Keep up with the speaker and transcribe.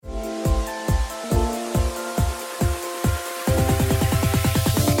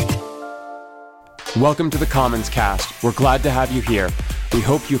Welcome to the Commons Cast. We're glad to have you here. We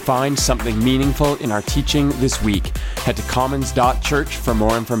hope you find something meaningful in our teaching this week. Head to commons.church for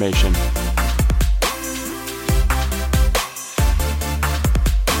more information.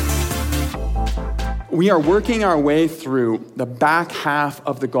 We are working our way through the back half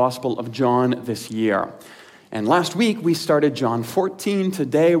of the Gospel of John this year. And last week we started John 14.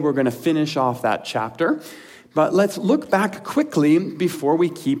 Today we're going to finish off that chapter. But let's look back quickly before we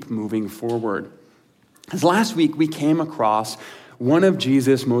keep moving forward. As last week we came across one of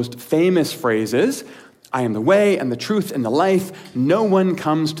Jesus' most famous phrases, "I am the way and the truth and the life. No one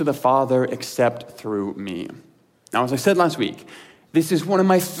comes to the Father except through me." Now, as I said last week, this is one of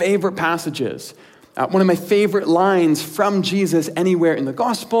my favorite passages. One of my favorite lines from Jesus anywhere in the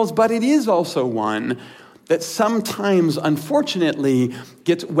Gospels, but it is also one that sometimes, unfortunately,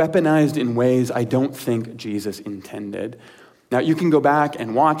 gets weaponized in ways I don't think Jesus intended. Now, you can go back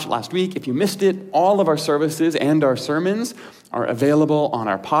and watch last week. If you missed it, all of our services and our sermons are available on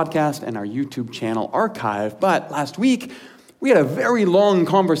our podcast and our YouTube channel archive. But last week, we had a very long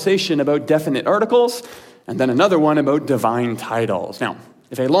conversation about definite articles, and then another one about divine titles. Now,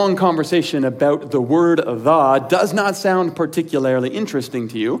 if a long conversation about the word "the" does not sound particularly interesting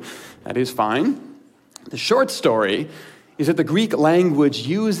to you, that is fine. The short story is that the Greek language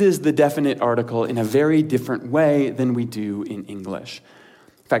uses the definite article in a very different way than we do in English.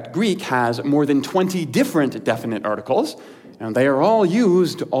 In fact, Greek has more than 20 different definite articles, and they are all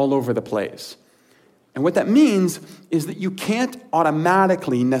used all over the place. And what that means is that you can't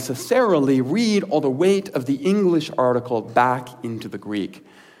automatically necessarily read all the weight of the English article back into the Greek.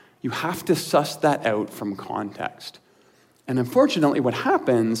 You have to suss that out from context. And unfortunately, what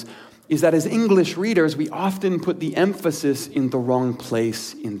happens is that as English readers, we often put the emphasis in the wrong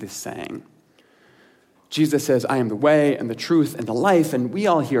place in this saying. Jesus says, "I am the way and the truth and the life," and we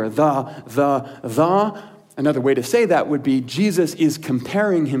all hear the. Another way to say that would be Jesus is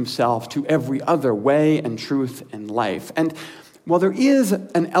comparing himself to every other way and truth and life. And while there is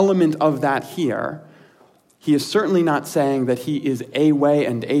an element of that here, he is certainly not saying that he is a way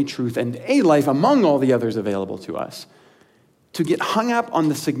and a truth and a life among all the others available to us. To get hung up on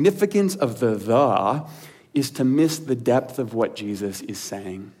the significance of the is to miss the depth of what Jesus is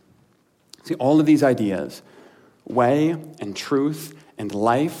saying. See, all of these ideas, way and truth and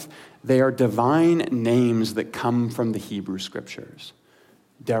life, they are divine names that come from the Hebrew Scriptures.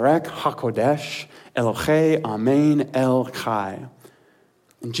 Derek HaKodesh, Elohe, Amen, El Chai.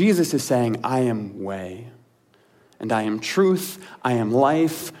 And Jesus is saying, "I am way, and I am truth, I am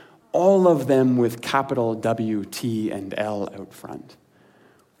life," all of them with capital W, T, and L out front.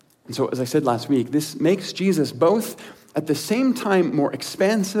 And so, as I said last week, this makes Jesus both at the same time more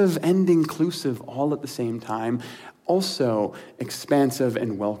expansive and inclusive all at the same time, also expansive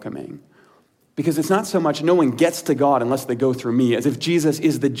and welcoming. Because it's not so much no one gets to God unless they go through me, as if Jesus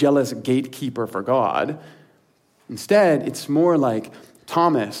is the jealous gatekeeper for God. Instead, it's more like,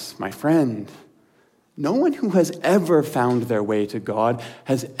 "Thomas, my friend, no one who has ever found their way to God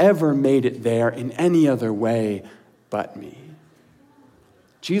has ever made it there in any other way but me."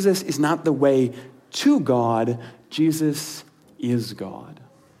 Jesus is not the way to God. Jesus is God.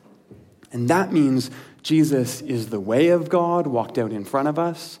 And that means Jesus is the way of God walked out in front of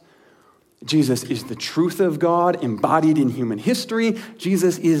us. Jesus is the truth of God embodied in human history.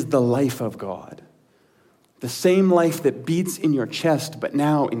 Jesus is the life of God. The same life that beats in your chest, but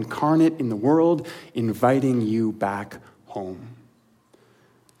now incarnate in the world, inviting you back home.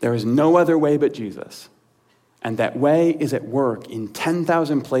 There is no other way but Jesus. And that way is at work in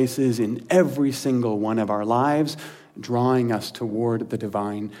 10,000 places in every single one of our lives, drawing us toward the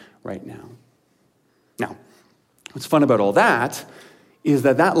divine right now. Now, what's fun about all that is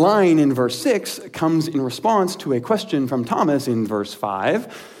that line in verse 6 comes in response to a question from Thomas in verse 5.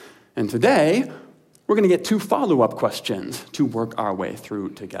 And today, we're going to get two follow-up questions to work our way through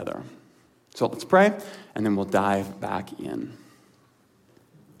together. So let's pray, and then we'll dive back in.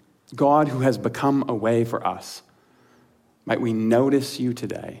 God, who has become a way for us, might we notice you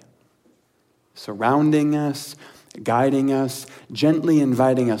today, surrounding us, guiding us, gently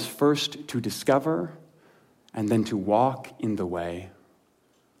inviting us first to discover and then to walk in the way.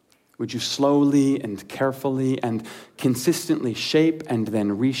 Would you slowly and carefully and consistently shape and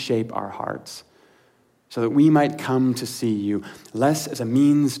then reshape our hearts, so that we might come to see you less as a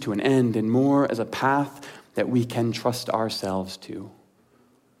means to an end and more as a path that we can trust ourselves to.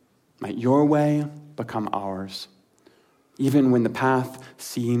 Might your way become ours, even when the path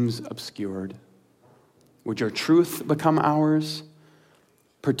seems obscured. Would your truth become ours,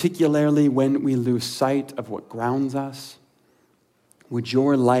 particularly when we lose sight of what grounds us? Would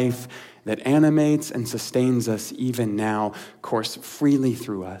your life that animates and sustains us even now course freely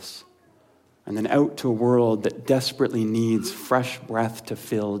through us, and then out to a world that desperately needs fresh breath to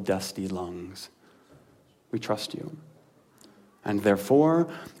fill dusty lungs. We trust you. And therefore,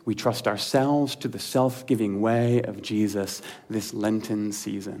 we trust ourselves to the self-giving way of Jesus this Lenten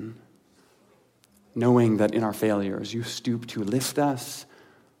season, knowing that in our failures, you stoop to lift us,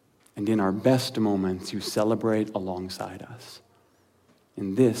 and in our best moments, you celebrate alongside us.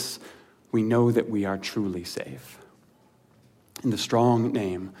 In this, we know that we are truly safe. In the strong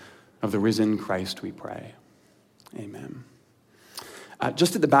name of the risen Christ, we pray. Amen.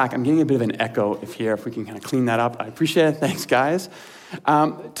 Just at the back, I'm getting a bit of an echo if we can kind of clean that up. I appreciate it. Thanks, guys.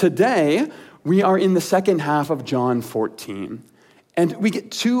 Today, we are in the second half of John 14. And we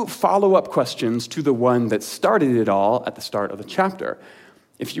get two follow-up questions to the one that started it all at the start of the chapter.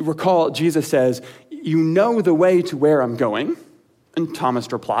 If you recall, Jesus says, "You know the way to where I'm going." And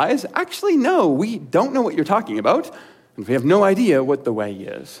Thomas replies, "Actually, no, we don't know what you're talking about, and we have no idea what the way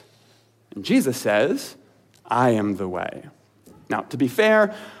is." And Jesus says, "I am the way." Now, to be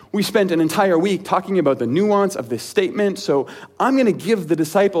fair, we spent an entire week talking about the nuance of this statement, so I'm going to give the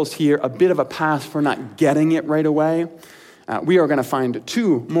disciples here a bit of a pass for not getting it right away. We are going to find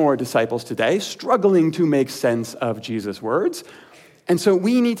two more disciples today struggling to make sense of Jesus' words. And so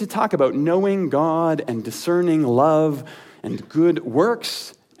we need to talk about knowing God and discerning love and good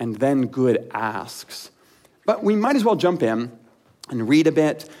works and then good asks. But we might as well jump in and read a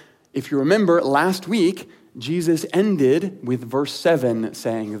bit. If you remember, last week, Jesus ended with verse 7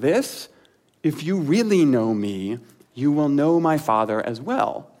 saying this, "If you really know me, you will know my Father as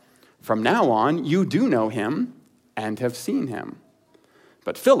well. From now on, you do know him and have seen him."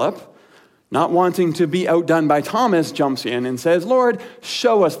 But Philip, not wanting to be outdone by Thomas, jumps in and says, "Lord,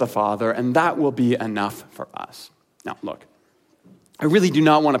 show us the Father, and that will be enough for us." Now, look, I really do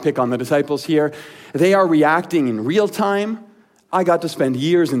not want to pick on the disciples here. They are reacting in real time. I got to spend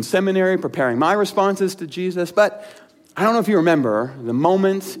years in seminary preparing my responses to Jesus, but I don't know if you remember the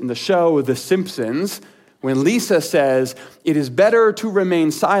moment in the show The Simpsons when Lisa says, "It is better to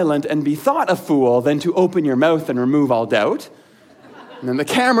remain silent and be thought a fool than to open your mouth and remove all doubt." And then the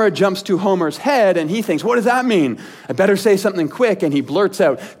camera jumps to Homer's head, and he thinks, "What does that mean? I better say something quick," and he blurts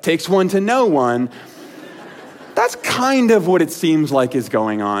out, "Takes one to know one." That's kind of what it seems like is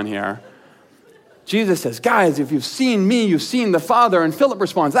going on here. Jesus says, "Guys, if you've seen me, you've seen the Father." And Philip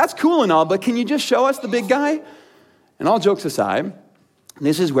responds, "That's cool and all, but can you just show us the big guy?" And all jokes aside,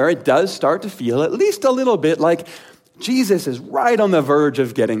 this is where it does start to feel at least a little bit like Jesus is right on the verge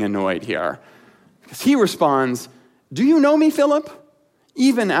of getting annoyed here. Because he responds, "Do you know me, Philip?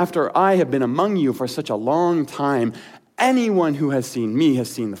 Even after I have been among you for such a long time, anyone who has seen me has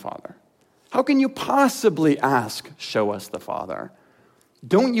seen the Father. How can you possibly ask, 'Show us the Father'?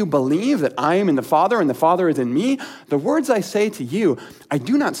 Don't you believe that I am in the Father and the Father is in me? The words I say to you, I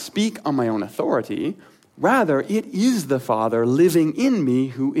do not speak on my own authority. Rather, it is the Father living in me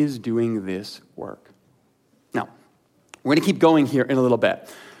who is doing this work." Now, we're going to keep going here in a little bit.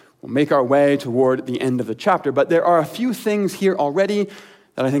 We'll make our way toward the end of the chapter, but there are a few things here already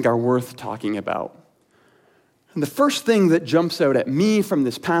that I think are worth talking about. And the first thing that jumps out at me from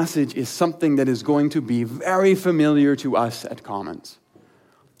this passage is something that is going to be very familiar to us at Commons.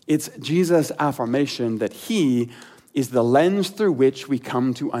 It's Jesus' affirmation that he is the lens through which we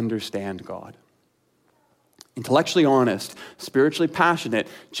come to understand God. Intellectually honest, spiritually passionate,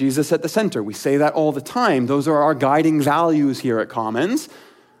 Jesus at the center. We say that all the time. Those are our guiding values here at Commons.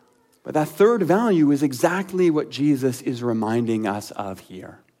 But that third value is exactly what Jesus is reminding us of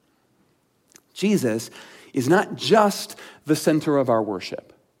here. Jesus is not just the center of our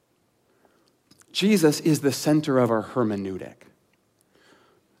worship. Jesus is the center of our hermeneutic.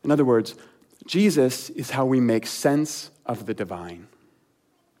 In other words, Jesus is how we make sense of the divine.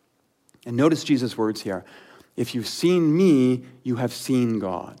 And notice Jesus' words here. "If you've seen me, you have seen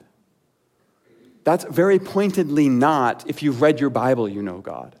God." That's very pointedly not, if you've read your Bible, you know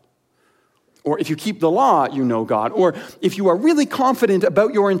God. Or if you keep the law, you know God. Or if you are really confident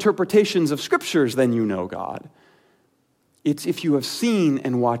about your interpretations of scriptures, then you know God. It's if you have seen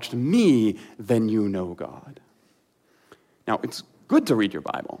and watched me, then you know God. Now, it's good to read your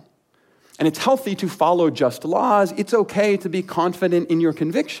Bible. And it's healthy to follow just laws. It's okay to be confident in your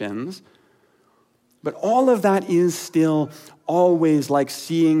convictions. But all of that is still always like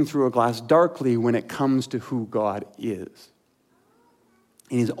seeing through a glass darkly when it comes to who God is.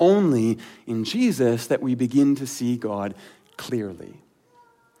 It is only in Jesus that we begin to see God clearly.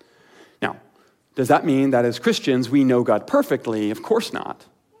 Now, does that mean that as Christians we know God perfectly? Of course not.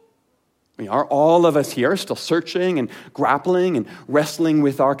 We are, all of us here, still searching and grappling and wrestling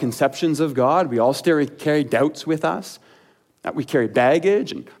with our conceptions of God. We all still carry doubts with us. We carry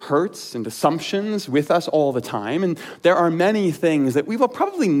baggage and hurts and assumptions with us all the time. And there are many things that we will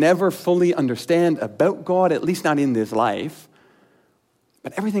probably never fully understand about God, at least not in this life.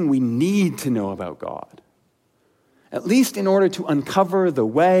 But everything we need to know about God, at least in order to uncover the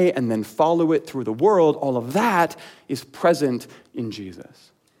way and then follow it through the world, all of that is present in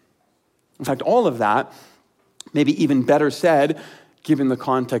Jesus. In fact, all of that, maybe even better said, given the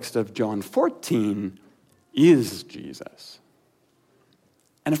context of John 14, is Jesus.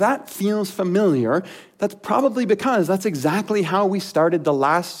 And if that feels familiar, that's probably because that's exactly how we started the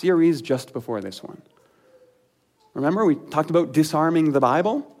last series just before this one. Remember, we talked about disarming the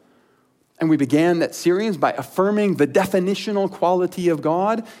Bible? And we began that series by affirming the definitional quality of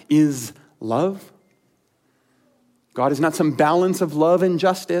God is love. God is not some balance of love and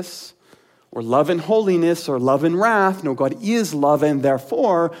justice, or love and holiness, or love and wrath. No, God is love, and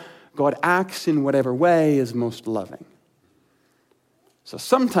therefore, God acts in whatever way is most loving. So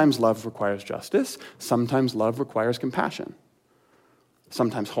sometimes love requires justice, sometimes love requires compassion.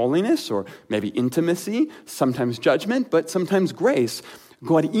 Sometimes holiness, or maybe intimacy, sometimes judgment, but sometimes grace.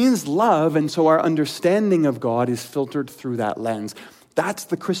 God is love, and so our understanding of God is filtered through that lens. That's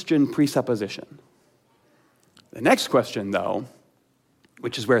the Christian presupposition. The next question, though,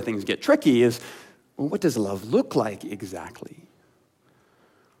 which is where things get tricky, is, well, what does love look like exactly?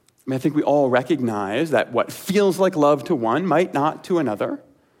 I mean, I think we all recognize that what feels like love to one might not to another.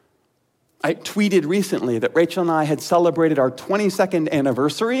 I tweeted recently that Rachel and I had celebrated our 22nd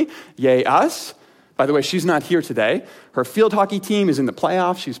anniversary. Yay, us. By the way, she's not here today. Her field hockey team is in the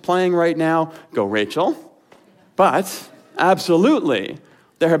playoffs. She's playing right now. Go, Rachel. But absolutely,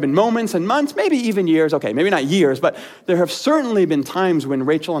 there have been moments and months, maybe even years, okay, maybe not years, but there have certainly been times when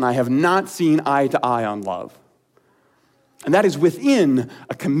Rachel and I have not seen eye to eye on love. And that is within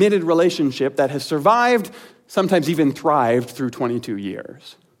a committed relationship that has survived, sometimes even thrived through 22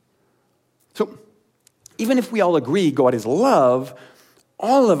 years. So even if we all agree God is love,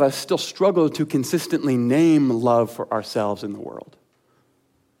 all of us still struggle to consistently name love for ourselves in the world.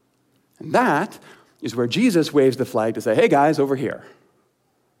 And that is where Jesus waves the flag to say, hey guys, over here.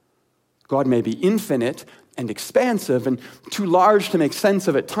 God may be infinite and expansive and too large to make sense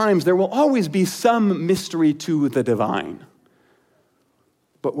of at times. There will always be some mystery to the divine.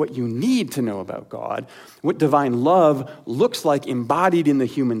 But what you need to know about God, what divine love looks like embodied in the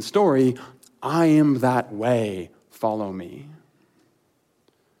human story, I am that way, follow me.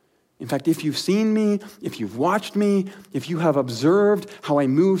 In fact, if you've seen me, if you've watched me, if you have observed how I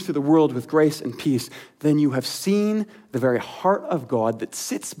move through the world with grace and peace, then you have seen the very heart of God that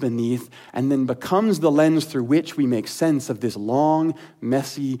sits beneath and then becomes the lens through which we make sense of this long,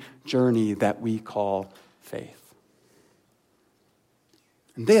 messy journey that we call faith.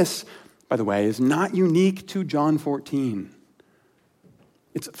 And this, by the way, is not unique to John 14.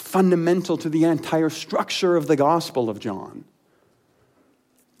 It's fundamental to the entire structure of the Gospel of John.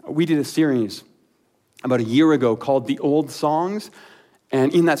 We did a series about a year ago called The Old Songs,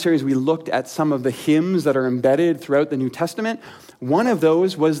 and in that series we looked at some of the hymns that are embedded throughout the New Testament. One of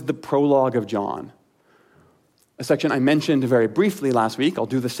those was the prologue of John, a section I mentioned very briefly last week. I'll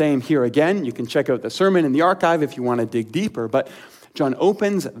do the same here again. You can check out the sermon in the archive if you want to dig deeper, but John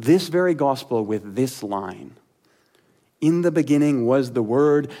opens this very gospel with this line. In the beginning was the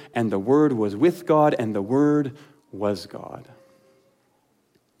Word, and the Word was with God, and the Word was God.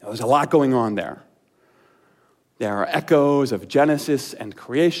 Now, there's a lot going on there. There are echoes of Genesis and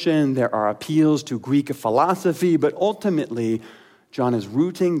creation. There are appeals to Greek philosophy, but ultimately, John is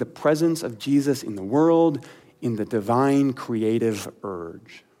rooting the presence of Jesus in the world in the divine creative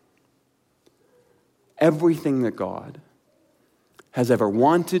urge. Everything that God has ever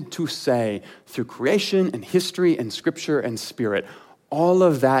wanted to say through creation and history and scripture and spirit, all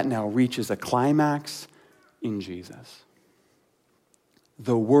of that now reaches a climax in Jesus.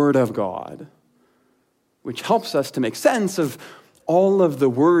 The Word of God, which helps us to make sense of all of the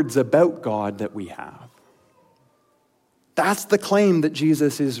words about God that we have. That's the claim that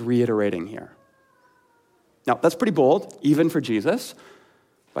Jesus is reiterating here. Now, that's pretty bold, even for Jesus,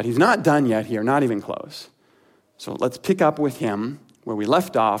 but he's not done yet here, not even close. So let's pick up with him where we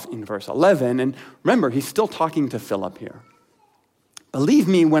left off in verse 11. And remember, he's still talking to Philip here. Believe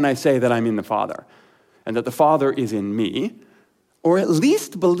me when I say that I'm in the Father, and that the Father is in me, or at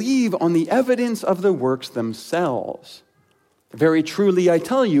least believe on the evidence of the works themselves. Very truly, I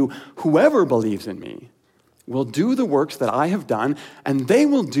tell you, whoever believes in me will do the works that I have done, and they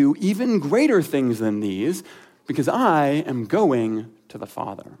will do even greater things than these, because I am going to the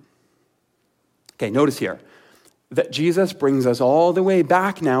Father. Okay, notice here that Jesus brings us all the way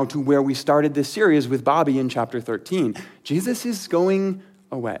back now to where we started this series with Bobby in chapter 13. Jesus is going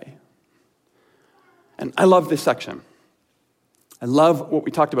away. And I love this section. I love what we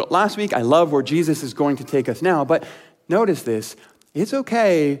talked about last week. I love where Jesus is going to take us now. But notice this, it's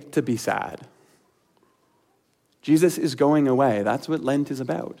okay to be sad. Jesus is going away. That's what Lent is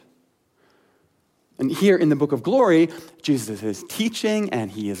about. And here in the book of Glory, Jesus is teaching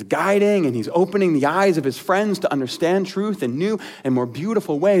and he is guiding and he's opening the eyes of his friends to understand truth in new and more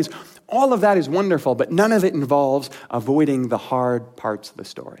beautiful ways. All of that is wonderful, but none of it involves avoiding the hard parts of the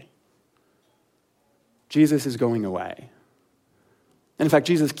story. Jesus is going away. And in fact,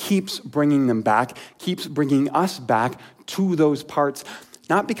 Jesus keeps bringing them back, keeps bringing us back to those parts,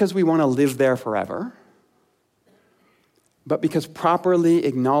 not because we want to live there forever, but because properly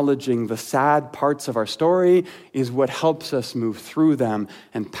acknowledging the sad parts of our story is what helps us move through them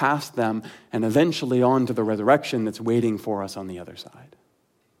and past them and eventually on to the resurrection that's waiting for us on the other side.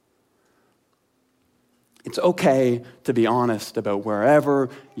 It's okay to be honest about wherever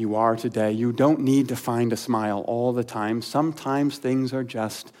you are today. You don't need to find a smile all the time. Sometimes things are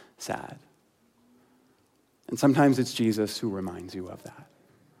just sad. And sometimes it's Jesus who reminds you of that.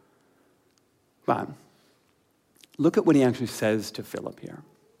 But look at what he actually says to Philip here.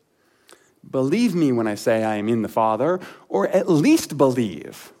 Believe me when I say I am in the Father, or at least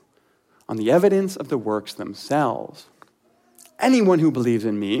believe on the evidence of the works themselves. Anyone who believes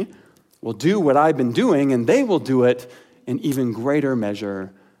in me will do what I've been doing, and they will do it in even greater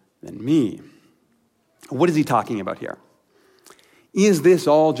measure than me. What is he talking about here? Is this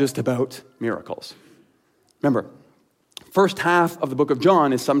all just about miracles? Remember, first half of the book of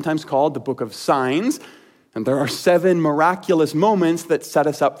John is sometimes called the book of signs, and there are 7 miraculous moments that set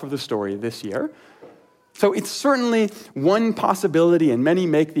us up for the story this year. So it's certainly one possibility, and many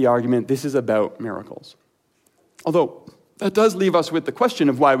make the argument this is about miracles. Although that does leave us with the question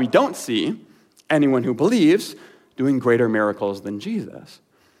of why we don't see anyone who believes doing greater miracles than Jesus.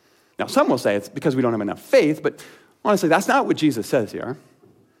 Now, some will say it's because we don't have enough faith, but honestly, that's not what Jesus says here.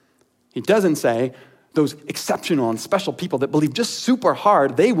 He doesn't say those exceptional and special people that believe just super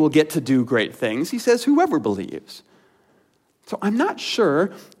hard, they will get to do great things. He says whoever believes. So I'm not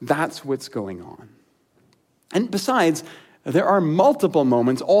sure that's what's going on. And besides, there are multiple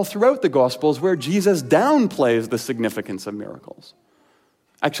moments all throughout the Gospels where Jesus downplays the significance of miracles.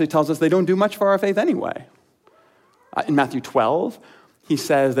 Actually tells us they don't do much for our faith anyway. In Matthew 12, he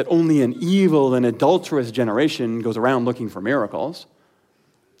says that only an evil and adulterous generation goes around looking for miracles.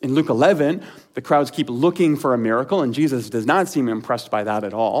 In Luke 11, the crowds keep looking for a miracle, and Jesus does not seem impressed by that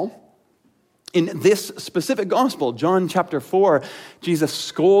at all. In this specific gospel, John chapter 4, Jesus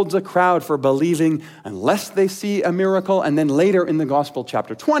scolds a crowd for believing unless they see a miracle. And then later in the gospel,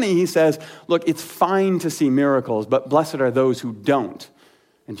 chapter 20, he says, look, it's fine to see miracles, but blessed are those who don't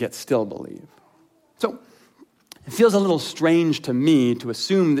and yet still believe. So it feels a little strange to me to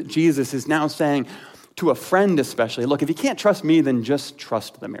assume that Jesus is now saying to a friend especially, look, if you can't trust me, then just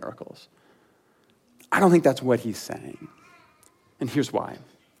trust the miracles. I don't think that's what he's saying. And here's why.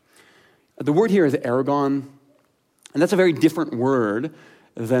 The word here is ergon, and that's a very different word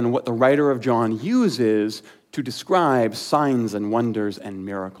than what the writer of John uses to describe signs and wonders and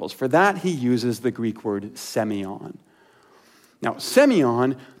miracles. For that, he uses the Greek word semeion. Now,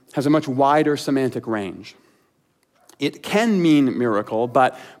 semeion has a much wider semantic range. It can mean miracle,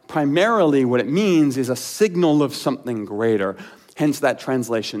 but primarily what it means is a signal of something greater, hence that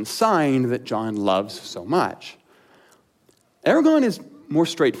translation sign that John loves so much. Ergon is more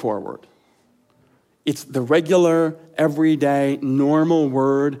straightforward. It's the regular, everyday, normal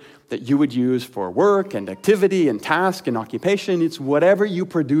word that you would use for work and activity and task and occupation. It's whatever you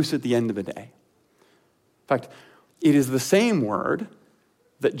produce at the end of the day. In fact, it is the same word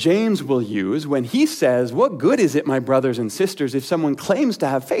that James will use when he says, what good is it, my brothers and sisters, if someone claims to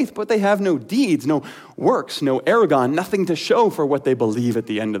have faith, but they have no deeds, no works, no ergon, nothing to show for what they believe at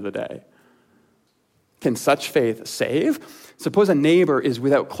the end of the day? Can such faith save? Suppose a neighbor is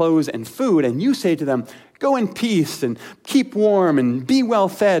without clothes and food, and you say to them, go in peace and keep warm and be well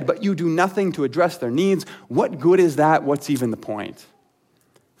fed, but you do nothing to address their needs. What good is that? What's even the point?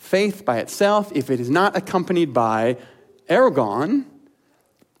 Faith by itself, if it is not accompanied by ergon,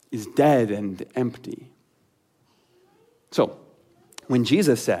 is dead and empty. So, when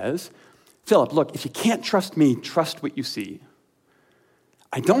Jesus says, Philip, look, if you can't trust me, trust what you see,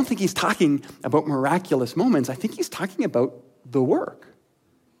 I don't think he's talking about miraculous moments. I think he's talking about the work,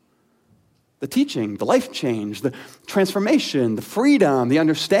 the teaching, the life change, the transformation, the freedom, the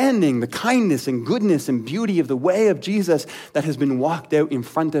understanding, the kindness and goodness and beauty of the way of Jesus that has been walked out in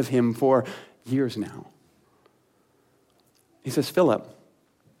front of him for years now. He says, Philip,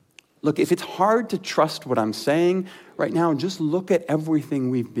 look, if it's hard to trust what I'm saying right now, just look at everything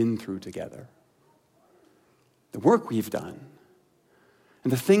we've been through together. The work we've done,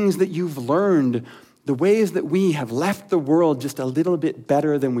 and the things that you've learned, the ways that we have left the world just a little bit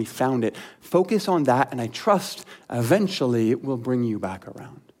better than we found it. Focus on that, and I trust eventually it will bring you back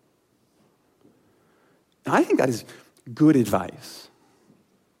around. And I think that is good advice.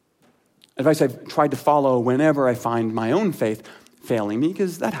 Advice I've tried to follow whenever I find my own faith failing me,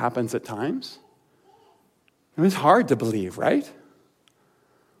 because that happens at times. And it's hard to believe, right?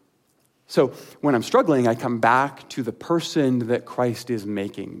 So when I'm struggling, I come back to the person that Christ is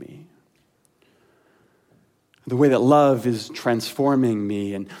making me. The way that love is transforming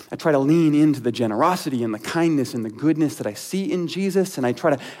me. And I try to lean into the generosity and the kindness and the goodness that I see in Jesus, and I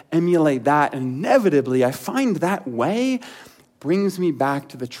try to emulate that. And inevitably, I find that way brings me back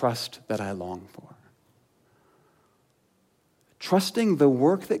to the trust that I long for. Trusting the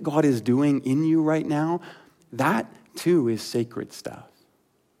work that God is doing in you right now, that too is sacred stuff.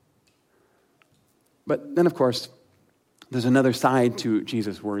 But then, of course, there's another side to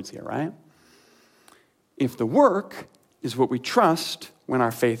Jesus' words here, right? If the work is what we trust when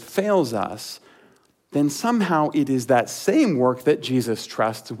our faith fails us, then somehow it is that same work that Jesus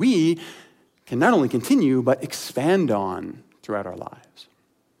trusts we can not only continue, but expand on throughout our lives.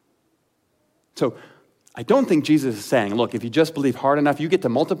 So I don't think Jesus is saying, look, if you just believe hard enough, you get to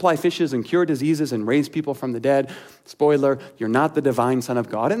multiply fishes and cure diseases and raise people from the dead. Spoiler, you're not the divine Son of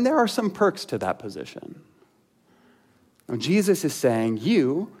God, and there are some perks to that position. Now, Jesus is saying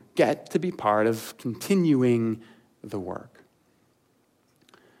you get to be part of continuing the work.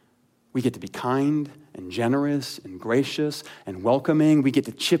 We get to be kind and generous and gracious and welcoming. We get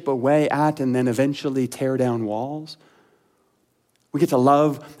to chip away at and then eventually tear down walls. We get to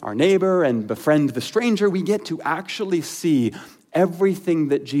love our neighbor and befriend the stranger. We get to actually see everything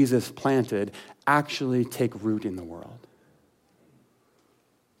that Jesus planted actually take root in the world.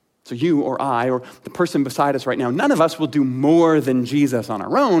 So you or I or the person beside us right now, none of us will do more than Jesus on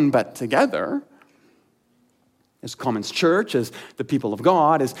our own, but together, as Commons Church, as the people of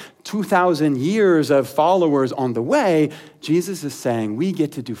God, as 2,000 years of followers on the way, Jesus is saying we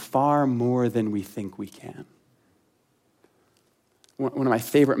get to do far more than we think we can. One of my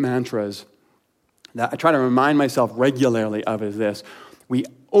favorite mantras that I try to remind myself regularly of is this: we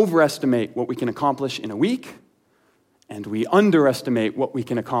overestimate what we can accomplish in a week, and we underestimate what we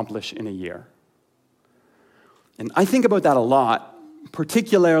can accomplish in a year. And I think about that a lot,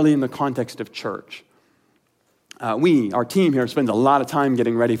 particularly in the context of church. Our team here, spends a lot of time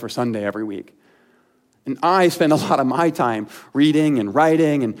getting ready for Sunday every week. And I spend a lot of my time reading and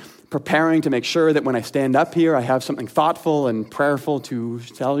writing and preparing to make sure that when I stand up here, I have something thoughtful and prayerful to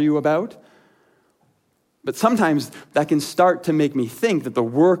tell you about. But sometimes that can start to make me think that the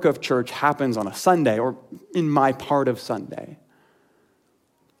work of church happens on a Sunday or in my part of Sunday.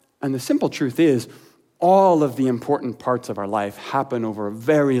 And the simple truth is, all of the important parts of our life happen over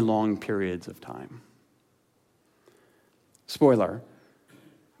very long periods of time. Spoiler,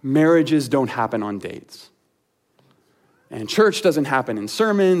 marriages don't happen on dates. And church doesn't happen in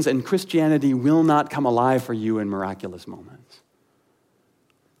sermons, and Christianity will not come alive for you in miraculous moments.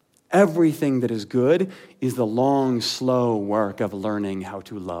 Everything that is good is the long, slow work of learning how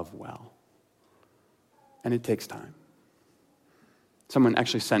to love well. And it takes time. Someone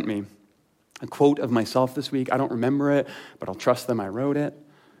actually sent me a quote of myself this week. I don't remember it, but I'll trust them I wrote it.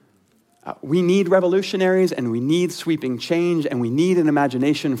 We need revolutionaries, and we need sweeping change, and we need an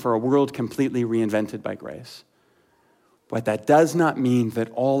imagination for a world completely reinvented by grace. But that does not mean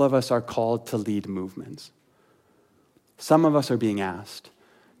that all of us are called to lead movements. Some of us are being asked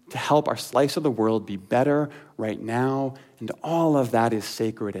to help our slice of the world be better right now, and all of that is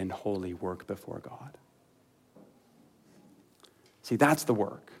sacred and holy work before God. See, that's the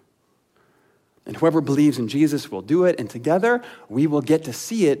work. And whoever believes in Jesus will do it, and together we will get to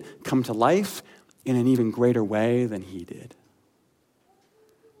see it come to life in an even greater way than he did.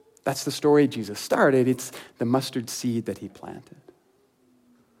 That's the story Jesus started. It's the mustard seed that he planted.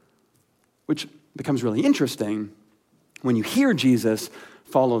 Which becomes really interesting when you hear Jesus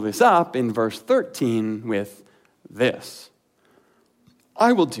follow this up in verse 13 with this: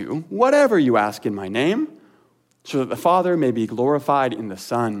 I will do whatever you ask in my name, so that the Father may be glorified in the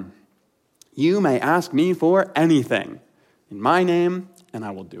Son. You may ask me for anything in my name, and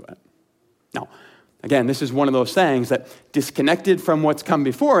I will do it. Now, again, this is one of those sayings that, disconnected from what's come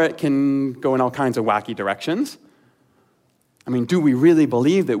before it, can go in all kinds of wacky directions. I mean, do we really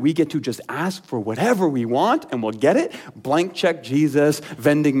believe that we get to just ask for whatever we want and we'll get it? Blank check Jesus,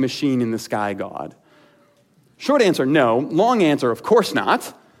 vending machine in the sky God. Short answer, no. Long answer, of course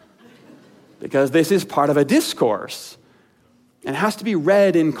not. Because this is part of a discourse. And it has to be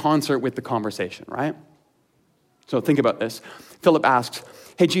read in concert with the conversation, right? So think about this. Philip asks,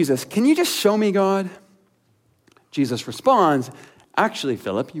 hey, Jesus, can you just show me God? Jesus responds, actually,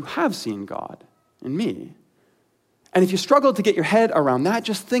 Philip, you have seen God in me. And if you struggle to get your head around that,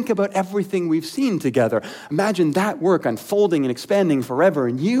 just think about everything we've seen together. Imagine that work unfolding and expanding forever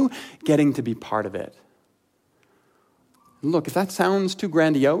and you getting to be part of it. Look, if that sounds too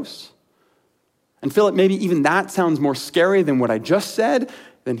grandiose, and Philip, maybe even that sounds more scary than what I just said,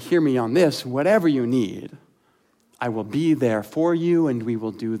 then hear me on this. Whatever you need, I will be there for you and we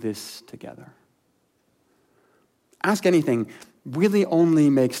will do this together. Ask anything really only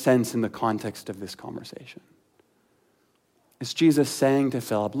makes sense in the context of this conversation. It's Jesus saying to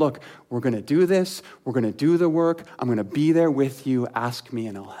Philip, look, we're going to do this. We're going to do the work. I'm going to be there with you. Ask me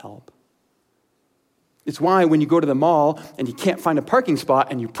and I'll help. It's why when you go to the mall and you can't find a parking spot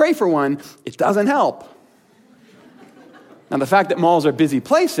and you pray for one, it doesn't help. Now, the fact that malls are busy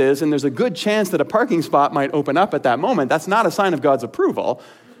places and there's a good chance that a parking spot might open up at that moment, that's not a sign of God's approval.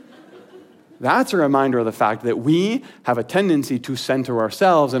 That's a reminder of the fact that we have a tendency to center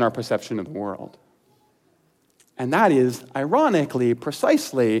ourselves in our perception of the world. And that is, ironically,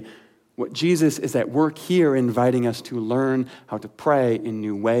 precisely what Jesus is at work here, inviting us to learn how to pray in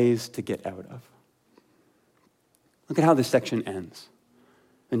new ways to get out of. Look at how this section ends.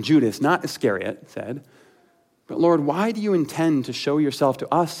 And Judas, not Iscariot, said, but Lord, why do you intend to show yourself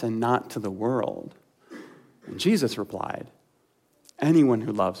to us and not to the world? And Jesus replied, anyone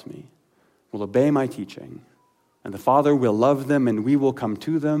who loves me will obey my teaching, and the Father will love them, and we will come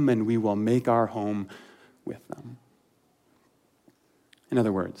to them, and we will make our home with them. In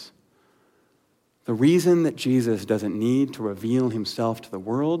other words, the reason that Jesus doesn't need to reveal himself to the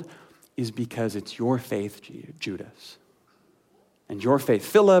world is because it's your faith, Judas, and your faith,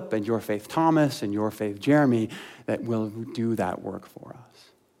 Philip, and your faith, Thomas, and your faith, Jeremy, that will do that work for us.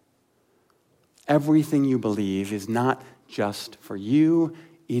 Everything you believe is not just for you,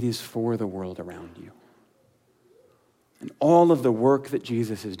 it is for the world around you. And all of the work that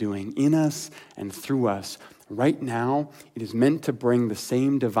Jesus is doing in us and through us right now, it is meant to bring the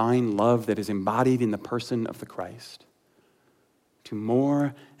same divine love that is embodied in the person of the Christ to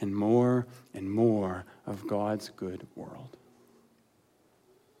more and more and more of God's good world.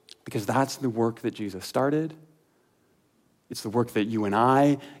 Because that's the work that Jesus started. It's the work that you and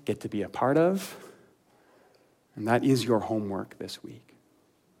I get to be a part of. And that is your homework this week.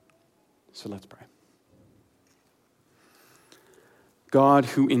 So let's pray. God,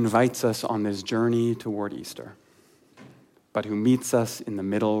 who invites us on this journey toward Easter, but who meets us in the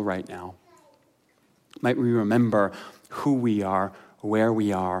middle right now, might we remember who we are, where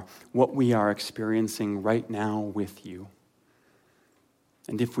we are, what we are experiencing right now with you.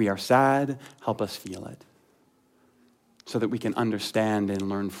 And if we are sad, help us feel it, so that we can understand and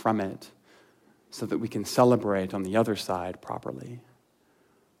learn from it, so that we can celebrate on the other side properly.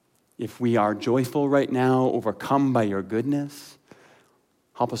 If we are joyful right now, overcome by your goodness,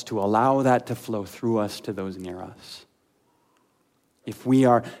 help us to allow that to flow through us to those near us. If we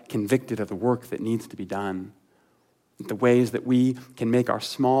are convicted of the work that needs to be done, the ways that we can make our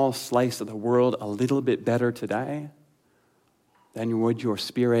small slice of the world a little bit better today, then would your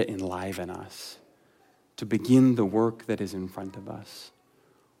Spirit enliven us to begin the work that is in front of us.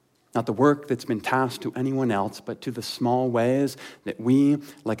 Not the work that's been tasked to anyone else, but to the small ways that we,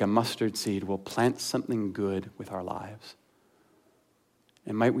 like a mustard seed, will plant something good with our lives.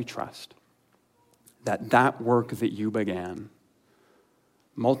 And might we trust that that work that you began,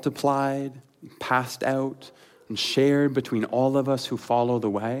 multiplied, passed out, and shared between all of us who follow the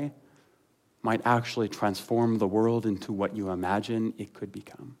way, might actually transform the world into what you imagine it could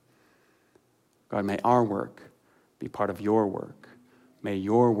become. God, may our work be part of your work. May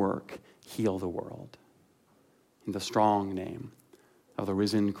your work heal the world. In the strong name of the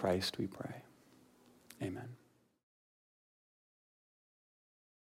risen Christ we pray. Amen.